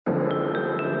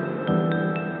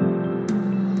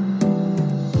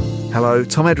Hello,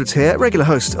 Tom Edwards here, regular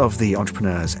host of The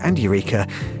Entrepreneurs and Eureka.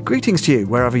 Greetings to you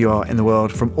wherever you are in the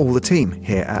world from all the team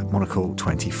here at Monocle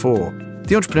 24.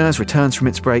 The Entrepreneurs returns from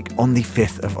its break on the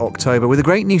 5th of October with a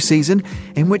great new season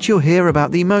in which you'll hear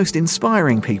about the most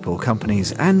inspiring people,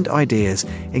 companies and ideas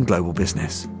in global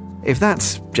business. If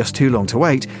that's just too long to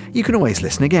wait, you can always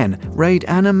listen again, raid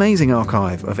an amazing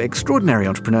archive of extraordinary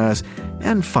entrepreneurs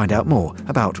and find out more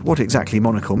about what exactly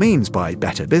Monocle means by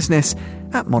better business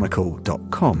at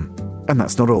monocle.com. And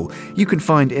that's not all. You can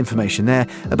find information there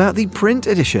about the print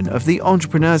edition of the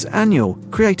Entrepreneurs Annual,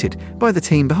 created by the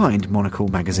team behind Monocle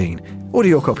magazine. Order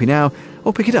your copy now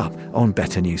or pick it up on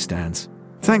better newsstands.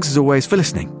 Thanks as always for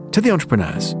listening to The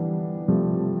Entrepreneurs.